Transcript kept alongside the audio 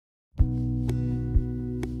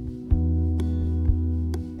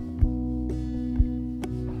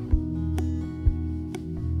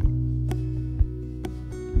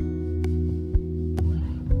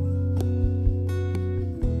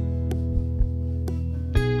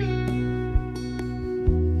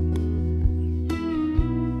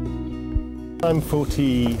I'm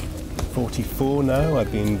 44 now.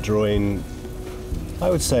 I've been drawing,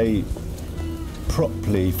 I would say,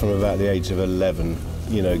 properly from about the age of 11.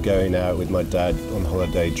 You know, going out with my dad on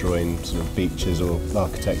holiday, drawing sort of beaches or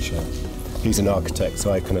architecture. He's an architect,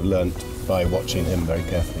 so I kind of learnt by watching him very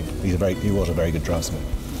carefully. He was a very good draftsman.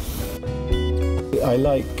 I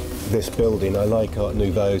like this building. I like Art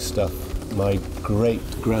Nouveau stuff. My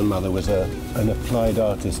great-grandmother was an applied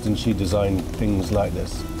artist, and she designed things like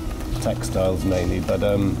this. Textiles mainly, but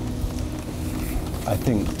I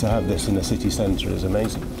think to have this in the city centre is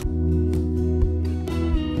amazing.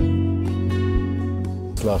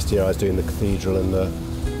 Last year I was doing the cathedral and the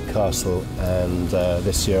castle, and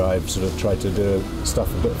this year I've sort of tried to do stuff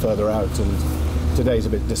a bit further out, and today's a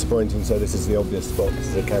bit disappointing, so this is the obvious spot. This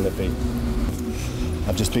is a canopy.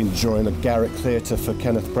 I've just been drawing a Garrick Theatre for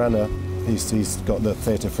Kenneth Branagh. He's got the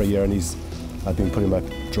theatre for a year, and I've been putting my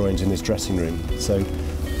drawings in his dressing room. So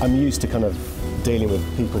I'm used to kind of dealing with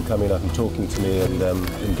people coming up and talking to me and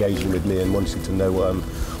engaging with me and wanting to know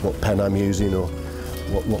what pen I'm using or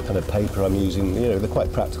what kind of paper I'm using. You know, they're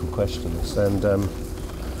quite practical questions, and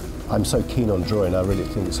I'm so keen on drawing, I really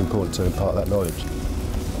think it's important to impart that knowledge.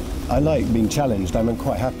 I like being challenged. I'm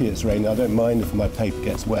quite happy it's raining. I don't mind if my paper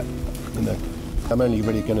gets wet, you know. I'm only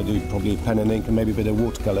really going to do probably pen and ink and maybe a bit of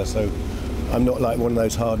watercolour, so I'm not like one of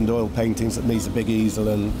those hardened oil paintings that needs a big easel,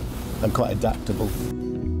 and I'm quite adaptable.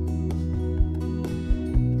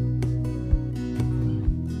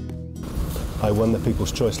 I won the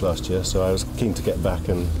People's Choice last year, so I was keen to get back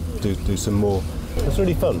and do some more. It was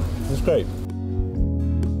really fun. It was great.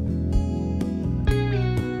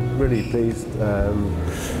 Really pleased.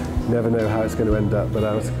 Never know how it's going to end up, but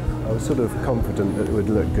I was sort of confident that it would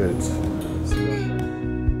look good.